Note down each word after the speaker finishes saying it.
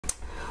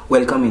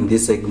Welcome in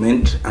this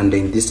segment, and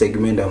in this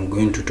segment I'm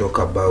going to talk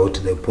about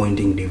the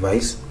pointing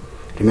device.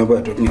 Remember,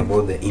 we're talking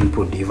about the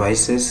input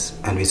devices,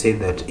 and we said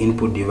that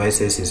input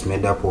devices is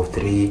made up of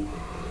three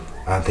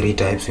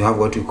types. We have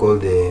what we call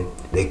the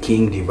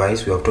keying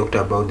device. We have talked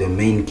about the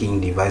main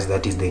keying device,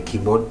 that is the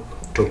keyboard.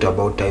 Talked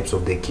about types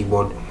of the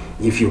keyboard.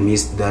 If you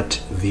missed that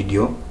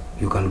video,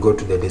 you can go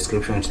to the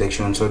description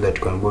section so that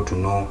you can go to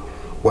know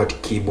what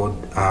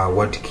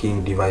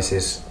keying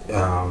devices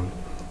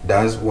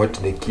does, what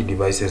the key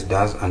devices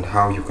does, and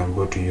how you can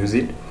go to use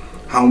it.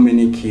 How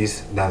many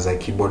keys does a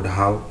keyboard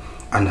have,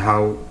 and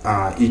how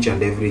each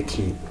and every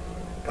key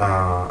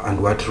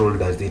and what role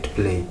does it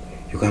play.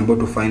 You can go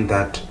to find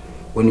that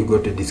when you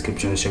go to the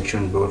description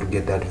section, be able to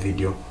get that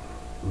video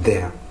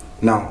there.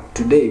 Now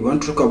today we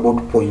want to talk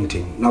about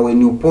pointing. Now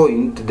when you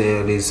point,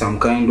 there is some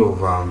kind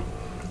of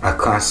a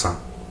cursor.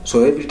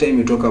 So every time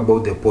you talk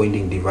about the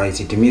pointing device,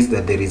 it means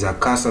that there is a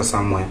cursor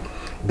somewhere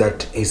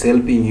that is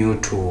helping you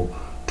to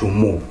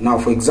move. Now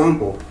for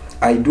example,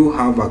 I do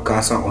have a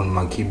cursor on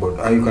my keyboard.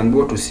 You can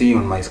go to see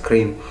on my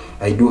screen,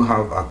 I do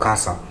have a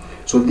cursor.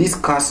 So this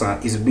cursor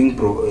is being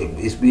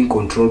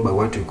controlled by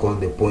what we call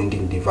the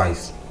pointing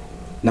device.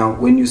 Now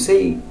when you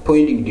say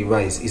pointing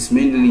device, it's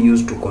mainly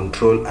used to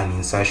control an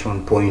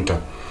insertion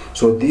pointer.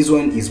 So this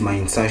one is my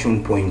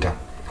insertion pointer,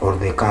 or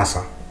the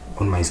cursor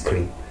on my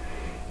screen.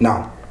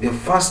 Now the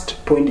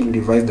first pointing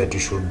device that you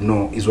should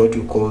know is what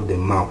we call the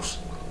mouse.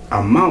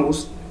 A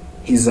mouse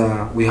is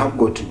we have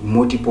got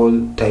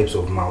multiple types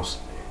of mouse,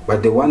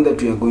 but the one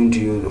that we are going to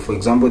use, for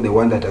example, the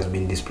one that has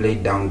been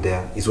displayed down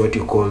there, is what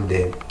you call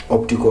the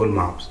optical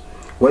mouse.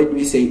 Why do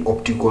we say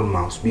optical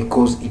mouse?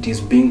 Because it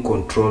is being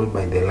controlled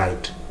by the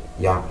light.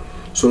 Yeah,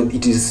 so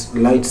it is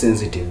light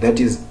sensitive. That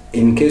is,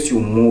 in case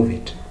you move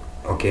it,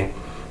 okay,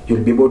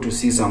 you'll be able to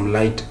see some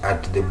light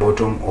at the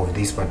bottom of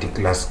this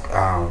particular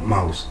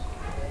mouse.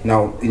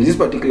 Now in this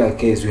particular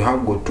case, we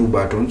have got two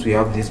buttons. We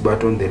have this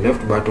button, the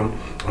left button,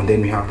 and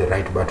then we have the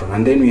right button,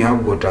 and then we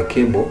have got a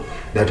cable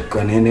that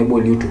can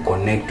enable you to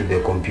connect to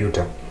the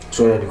computer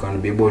so that you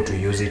can be able to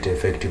use it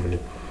effectively.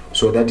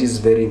 So that is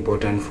very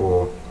important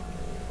for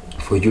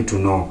you to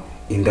know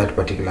in that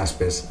particular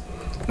space.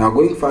 Now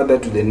going further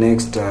to the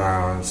next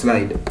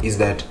slide, is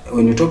that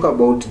when you talk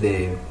about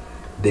the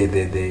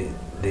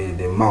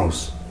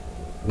mouse,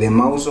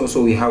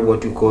 also we have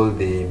what we call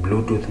the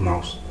Bluetooth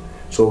mouse.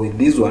 So with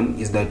this one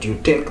is that you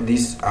take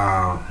this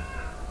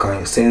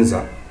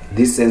sensor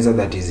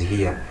that is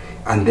here,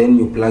 and then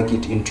you plug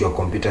it into your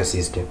computer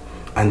system,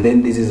 and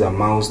then this is a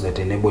mouse that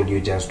enables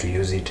you just to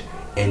use it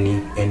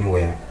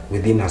anywhere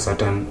within a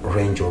certain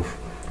range of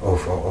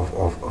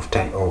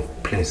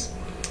place.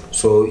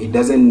 So it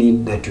doesn't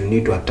need that you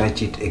need to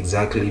attach it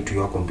exactly to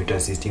your computer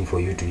system for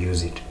you to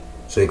use it.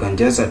 So you can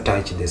just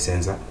attach the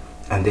sensor,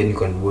 and then you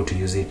can go to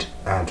use it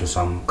to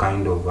some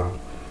kind of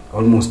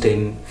almost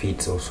 10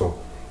 feet or so.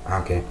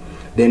 Okay,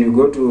 then you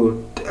go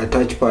to a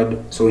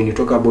touchpad. So when you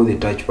talk about the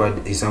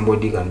touchpad, is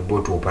somebody can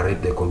go to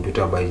operate the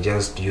computer by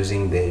just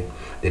using the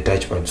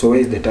touchpad. So where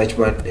is the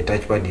touchpad? The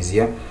touchpad is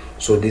here.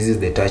 So this is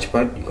the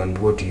touchpad. You can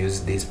go to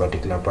use this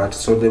particular part.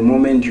 So the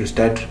moment you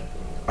start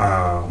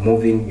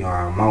moving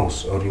your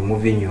mouse or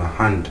removing your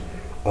hand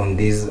on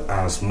this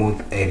smooth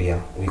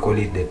area, we call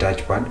it the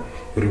touchpad,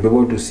 you'll be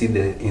able to see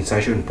the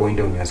insertion point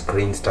on your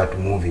screen start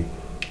moving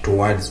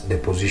towards the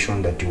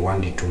position that you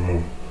want it to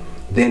move.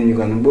 Then you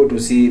can be able to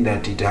see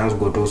that it has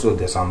got also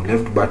some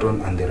left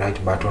button and the right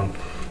button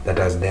that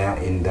is there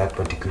in that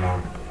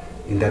particular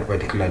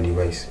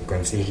device. You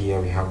can see here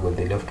we have got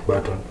the left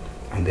button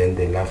and then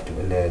the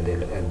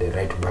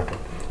right button.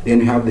 Then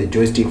we have the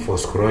joystick for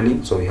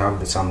scrolling. So we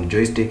have some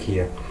joystick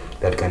here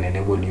that can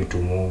enable you to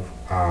move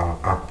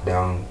up,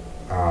 down,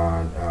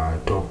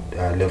 top,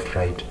 left,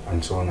 right,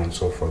 and so on and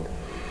so forth.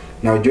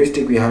 Now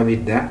joystick, we have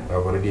it there.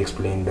 I've already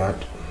explained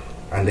that.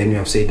 And then we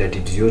have said that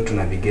it is used to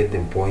navigate the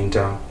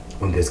pointer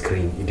on the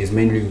screen. It is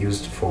mainly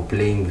used for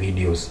playing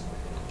videos.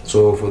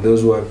 So for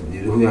those who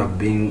have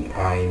been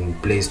in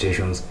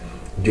PlayStations,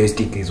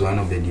 joystick is one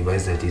of the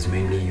devices that is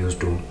mainly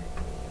used to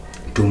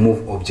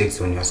move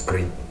objects on your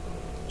screen.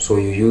 So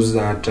you use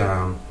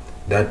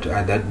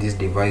this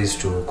device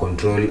to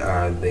control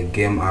the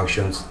game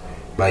actions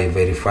by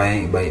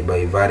varying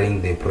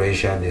the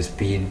pressure, the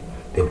speed,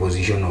 the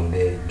position of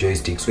the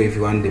joystick. So if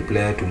you want the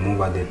player to move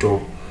at the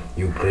top,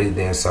 you press,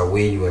 there's a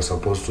way you are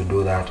supposed to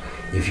do that.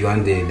 If you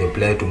want the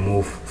player to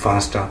move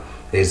faster,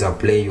 there's a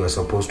play you are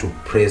supposed to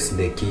press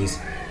the keys,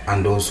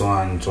 and also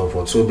and so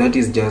forth. So that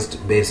is just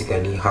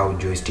basically how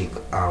joystick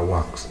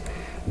works.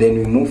 Then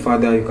we move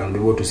further. You can be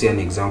able to see an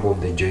example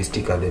of the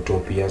joystick at the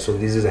top here. So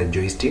this is a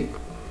joystick,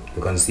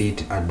 you can see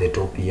it at the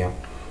top here.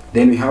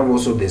 Then we have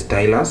also the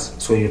stylus.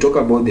 So when you talk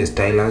about the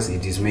stylus,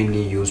 it is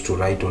mainly used to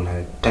write on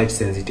a touch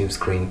sensitive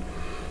screen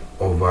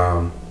of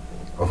a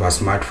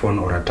smartphone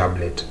or a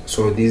tablet.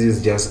 So this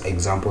is just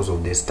examples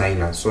of the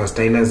stylus. So a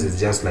stylus is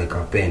just like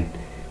a pen,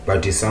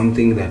 but it's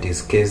something that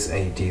is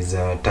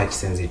touch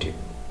sensitive.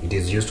 It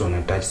is used on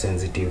a touch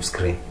sensitive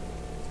screen.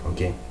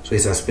 Okay, so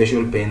it's a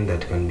special pen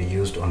that can be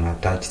used on a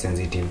touch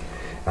sensitive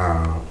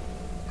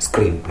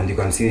screen, and you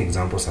can see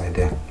examples are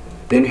there.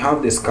 Then we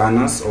have the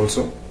scanners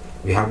also.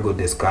 We have got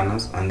the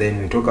scanners, and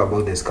then we talk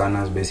about the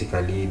scanners.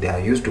 Basically, they are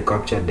used to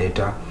capture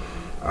data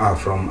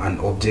from an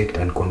object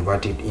and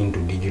convert it into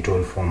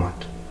digital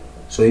format.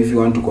 So if you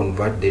want to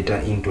convert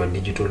data into a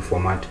digital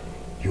format,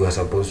 you are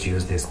supposed to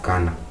use the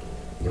scanner.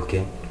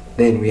 Okay.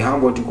 Then we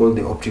have what we call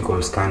the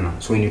optical scanner.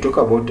 So when you talk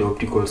about the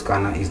optical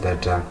scanner, is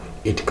that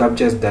it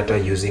captures data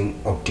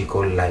using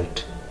optical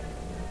light.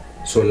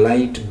 So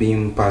light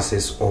beam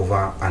passes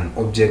over an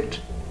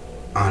object,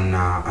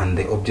 and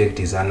the object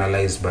is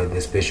analyzed by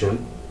the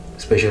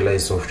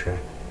specialized software.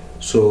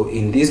 So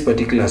in this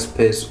particular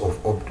space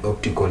of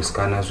optical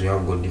scanners, we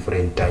have got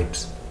different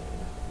types.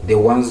 The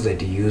ones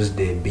that use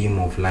the beam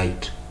of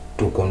light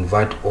to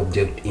convert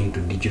object into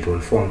digital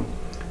form.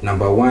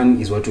 Number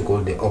one is what we call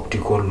the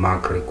optical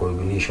mark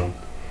recognition.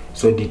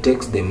 So it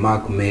detects the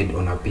mark made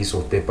on a piece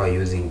of paper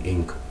using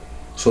ink.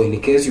 So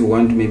in case you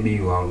want, maybe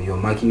you're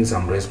marking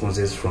some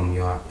responses from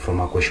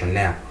a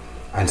questionnaire,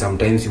 and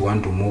sometimes you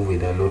want to move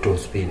with a lot of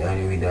speed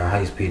and with a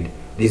high speed,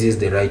 this is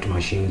the right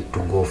machine to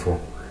go for,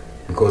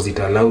 because it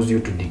allows you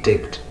to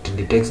detect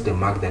the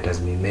mark that has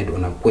been made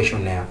on a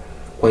questionnaire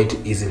quite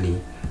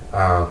easily,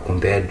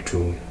 compared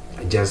to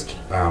just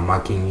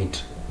marking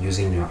it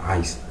using your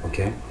eyes.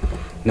 Okay.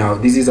 Now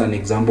this is an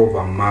example of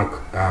a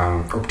mark.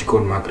 Optical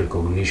mark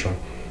recognition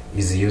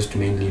is used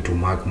mainly to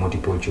mark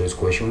multiple choice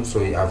questions.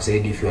 So I've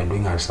said, if you are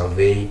doing a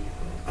survey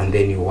and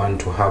then you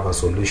want to have a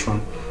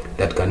solution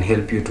that can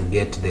help you to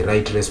get the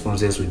right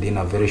responses within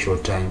a very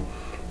short time,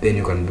 then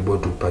you can be able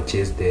to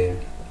purchase the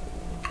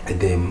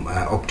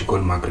optical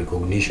mark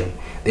recognition.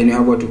 Then you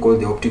have what we call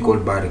the optical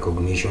bar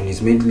recognition.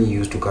 It's mainly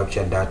used to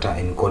capture data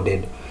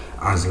encoded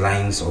as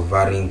lines of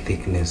varying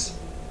thickness,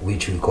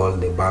 which we call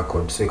the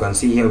barcode. So you can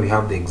see here we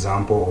have the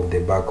example of the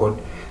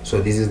barcode.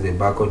 So this is the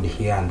barcode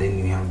here, and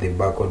then we have the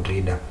barcode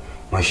reader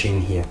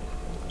machine here.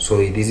 So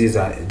this is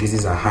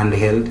a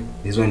handheld.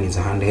 This one is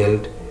a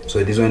handheld.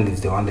 So this one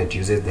is the one that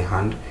uses the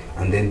hand,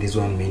 and then this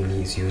one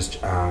mainly is used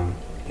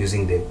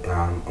using the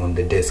on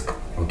the desk.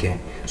 Okay.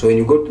 So when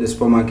you go to the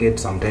supermarket,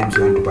 sometimes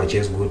you want to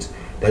purchase goods.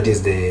 That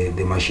is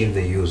the machine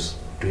they use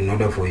in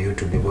order for you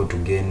to be able to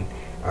gain,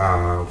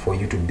 for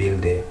you to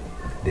build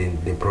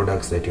the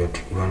products that you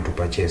want to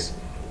purchase.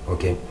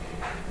 Okay.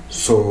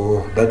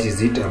 So that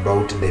is it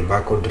about the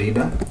barcode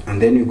reader.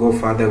 And then we go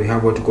further, we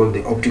have what we call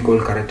the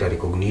optical character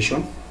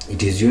recognition.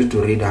 It is used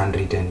to read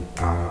handwritten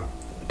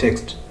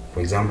text. For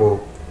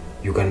example,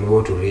 you can be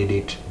able to read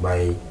it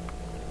by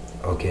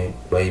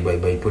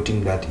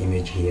putting that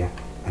image here,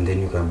 and then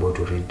you can be able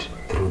to read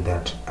through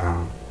that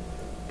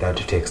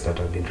text that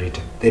has been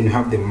written. Then you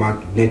have the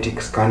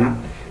magnetic scanner.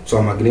 So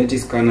a magnetic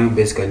scanner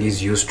basically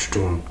is used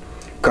to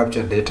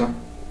capture data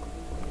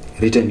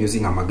written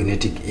using a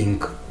magnetic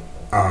ink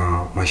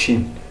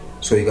machine.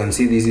 So you can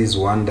see this is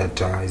one that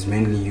is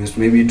mainly used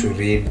maybe to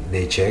read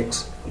the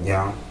checks.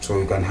 Yeah, so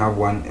you can have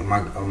one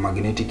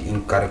magnetic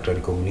ink character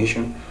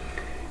recognition,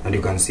 and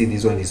you can see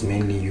this one is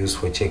mainly used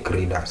for check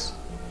readers.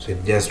 So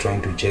it's just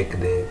trying to check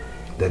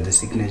that the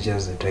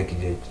signatures, it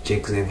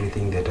checks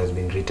everything that has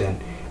been written,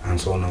 and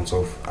so on and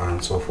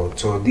so forth.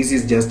 So this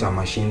is just a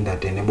machine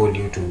that enables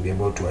you to be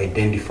able to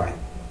identify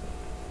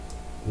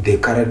the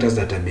characters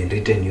that have been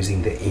written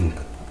using the ink.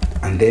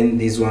 And then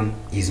this one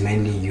is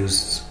mainly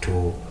used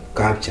to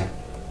capture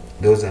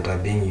those that are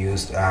being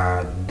used,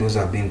 those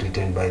are being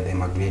written by the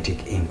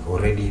magnetic ink.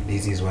 Already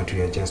this is what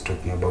we are just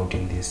talking about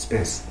in this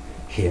space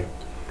here.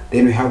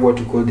 Then we have what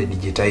we call the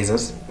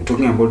digitizers. We're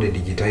talking about the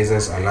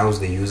digitizers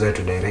allows the user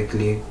to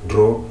directly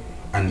draw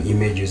an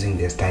image using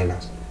the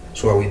stylus.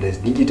 So with the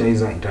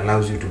digitizer, it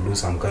allows you to do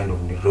some kind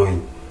of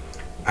drawing.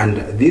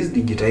 And these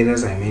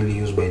digitizers are mainly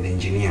used by the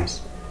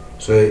engineers.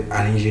 So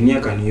an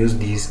engineer can use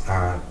this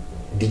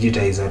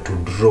digitizer to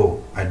draw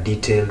a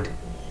detailed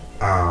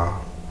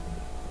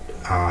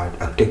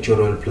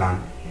architectural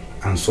plan,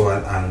 and so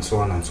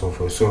on and so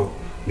forth. So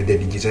with the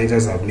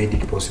digitizers, have made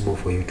it possible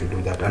for you to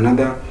do that.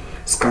 Another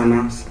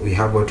scanner, we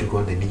have what we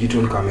call the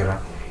digital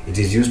camera. It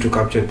is used to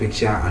capture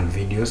picture and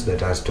videos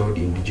that are stored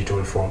in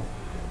digital form,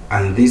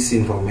 and this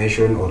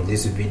information or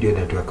this video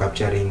that we are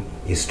capturing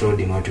is stored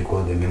in what we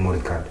call the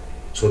memory card.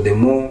 So the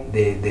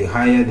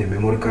higher the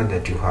memory card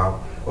that you have,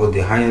 or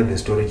the higher the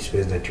storage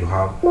space that you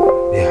have,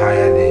 the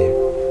higher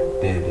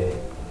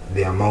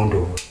the amount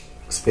of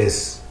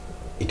space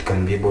it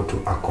can be able to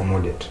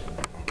accommodate.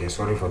 Okay,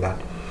 sorry for that.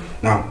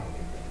 Now,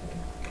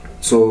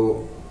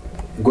 so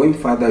going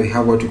further, we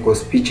have what we call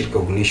speech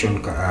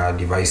recognition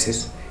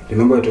devices.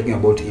 Remember, we're talking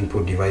about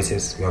input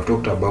devices. We have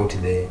talked about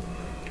the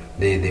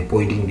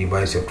pointing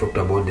device. We have talked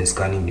about the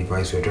scanning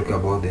device. We're talking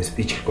about the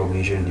speech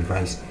recognition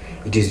device.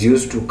 It is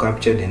used to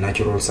capture the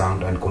natural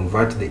sound and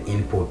convert the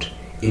input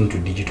into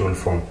digital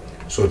form.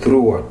 So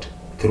through what?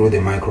 Through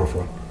the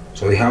microphone.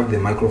 So we have the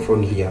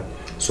microphone here.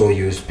 So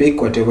you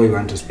speak whatever you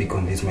want to speak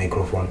on this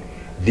microphone.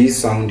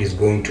 This sound is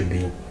going to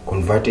be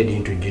converted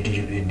into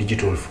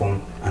digital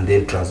form and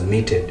then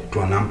transmitted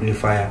to an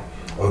amplifier,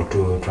 or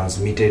to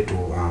transmitted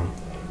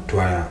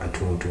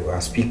to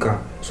a speaker,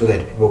 so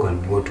that people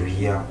can be able to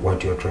hear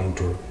what you're trying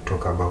to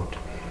talk about.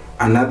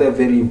 Another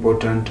very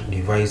important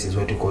device is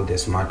what we call the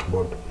smart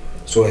board.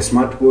 So a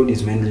smart board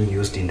is mainly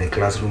used in the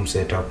classroom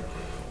setup,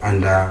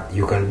 and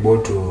you can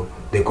go to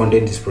the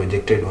content is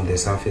projected on the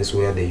surface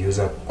where the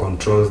user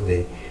controls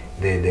the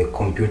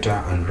computer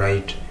and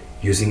write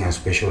using a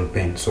special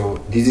pen. So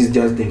this is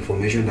just the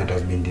information that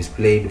has been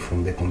displayed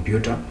from the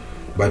computer,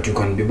 but you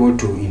can be able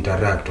to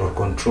interact or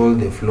control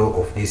the flow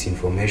of this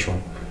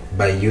information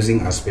by using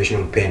a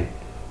special pen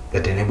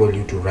that enable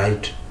you to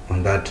write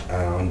on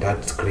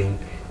that screen,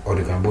 or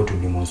you can be able to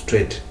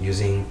demonstrate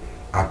using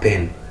a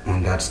pen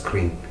on that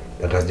screen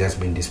that has just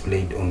been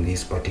displayed on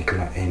this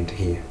particular end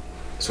here.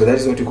 So that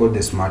is what we call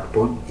the smart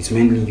board. It's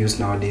mainly used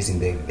nowadays in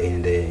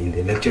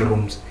the lecture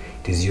rooms.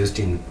 It is used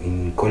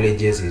in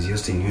colleges, it's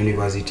used in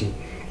university,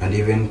 and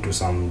even to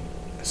some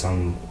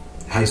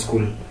high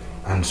school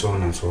and so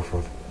on and so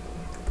forth.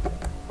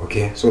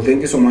 Okay, so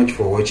thank you so much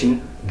for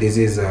watching. This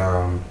is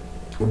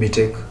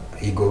Ubitech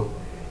Eagle.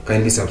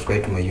 Kindly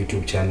subscribe to my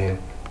YouTube channel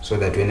so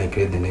that when I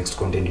create the next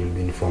content you'll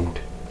be informed.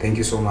 Thank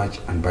you so much,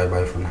 and bye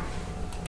bye for now.